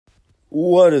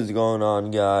What is going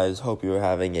on, guys? Hope you're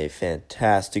having a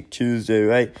fantastic Tuesday,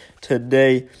 right?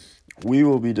 Today, we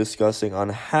will be discussing on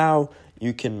how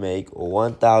you can make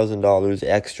 $1,000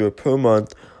 extra per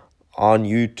month on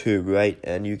YouTube, right?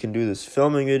 And you can do this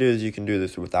filming videos, you can do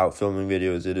this without filming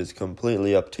videos. It is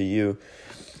completely up to you,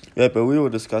 right? But we were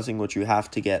discussing what you have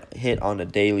to get hit on a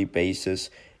daily basis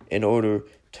in order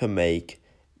to make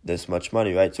this much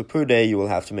money, right? So per day, you will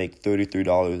have to make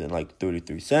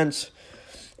 $33.33.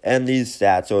 And these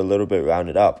stats are a little bit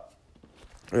rounded up,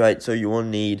 right? So you will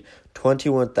need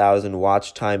 21,000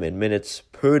 watch time in minutes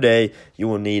per day. You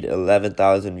will need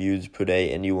 11,000 views per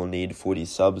day, and you will need 40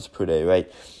 subs per day,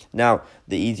 right? Now,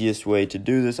 the easiest way to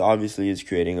do this, obviously, is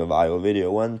creating a viral video,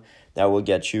 one that will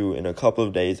get you, in a couple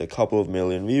of days, a couple of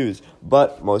million views.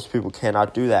 But most people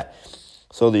cannot do that.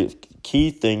 So the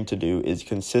key thing to do is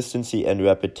consistency and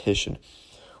repetition.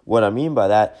 What I mean by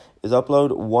that is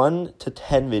upload 1 to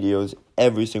 10 videos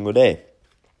every single day.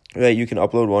 Right? You can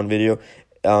upload one video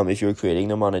if you're creating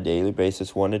them on a daily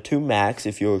basis, 1 to 2 max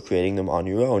if you're creating them on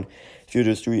your own. If you're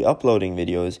just re-uploading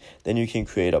videos, then you can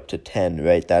create up to 10,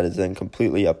 right? That is then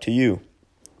completely up to you.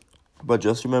 But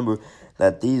just remember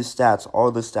that these stats are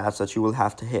the stats that you will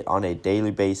have to hit on a daily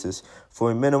basis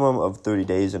for a minimum of 30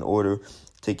 days in order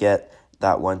to get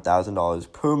that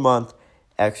 $1,000 per month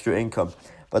extra income.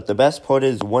 But the best part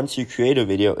is once you create a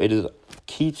video, it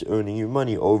keeps earning you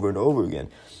money over and over again.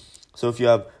 So if you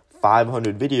have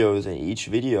 500 videos and each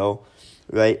video,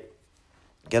 right,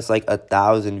 gets like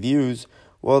 1,000 views,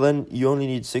 well then you only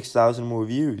need 6,000 more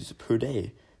views per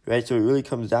day, right? So it really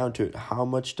comes down to how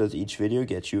much does each video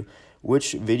get you,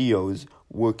 which videos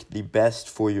work the best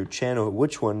for your channel,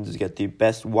 which ones get the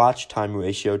best watch time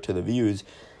ratio to the views.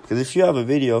 Because if you have a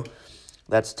video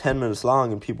that's 10 minutes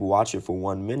long and people watch it for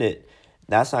 1 minute,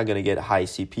 that's not going to get high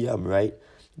CPM, right?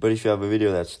 But if you have a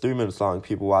video that's 3 minutes long,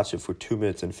 people watch it for 2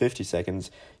 minutes and 50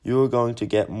 seconds, you're going to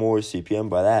get more CPM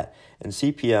by that. And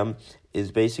CPM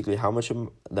is basically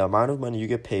the amount of money you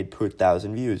get paid per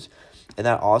 1,000 views. And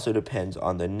that also depends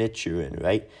on the niche you're in,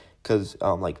 right? Because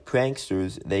like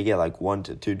pranksters, they get like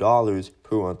 $1 to $2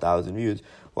 per 1,000 views.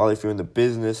 While if you're in the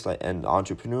business and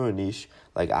entrepreneur niche,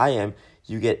 like I am,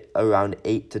 you get around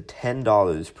 $8 to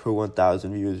 $10 per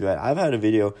 1,000 views, right? I've had a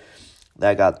video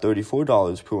that got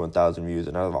 $34 per 1,000 views,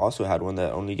 and I've also had one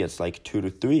that only gets like 2 to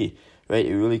 3, right?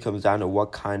 It really comes down to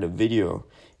what kind of video.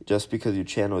 Just because your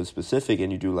channel is specific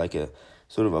and you do like a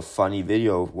sort of a funny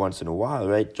video once in a while,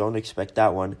 right? Don't expect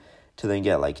that one to then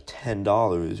get like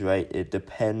 $10, right? It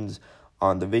depends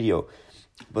on the video.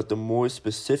 But the more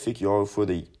specific you are for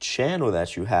the channel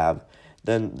that you have,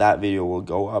 then that video will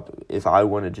go up. If I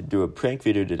wanted to do a prank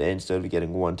video today, instead of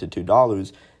getting $1 to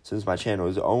 $2, since my channel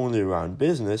is only around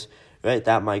business, right,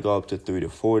 that might go up to $3 to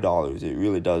 $4. It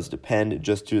really does depend,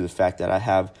 just due to the fact that I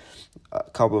have a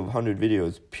couple of hundred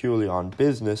videos purely on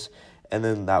business, and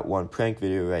then that one prank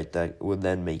video, right, that would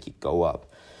then make it go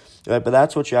up, right? But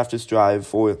that's what you have to strive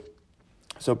for.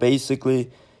 So basically,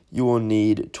 you will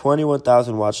need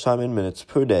 21,000 watch time in minutes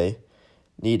per day,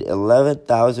 need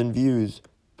 11,000 views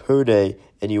per day,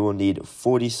 and you will need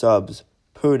 40 subs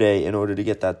per day in order to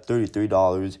get that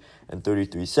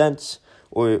 $33.33.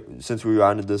 Or since we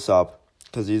rounded this up,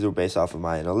 because these are based off of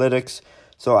my analytics,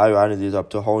 so I rounded these up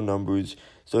to whole numbers.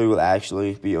 So you will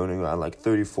actually be earning around like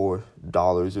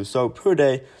 $34 or so per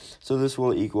day. So this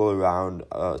will equal around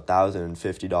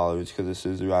 $1,050 because this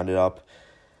is rounded up.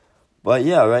 But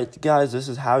yeah, right, guys, this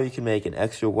is how you can make an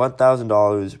extra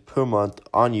 $1,000 per month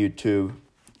on YouTube.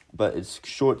 But it's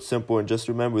short, simple, and just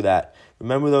remember that.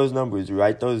 Remember those numbers,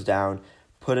 write those down,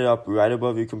 put it up right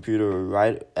above your computer, or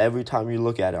right every time you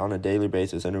look at it on a daily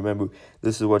basis. And remember,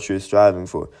 this is what you're striving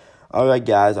for. All right,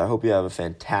 guys, I hope you have a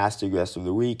fantastic rest of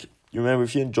the week. Remember,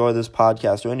 if you enjoy this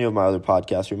podcast or any of my other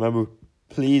podcasts, remember,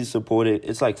 please support it.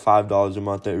 It's like $5 a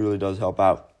month. That really does help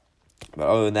out. But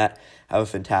other than that, have a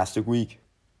fantastic week.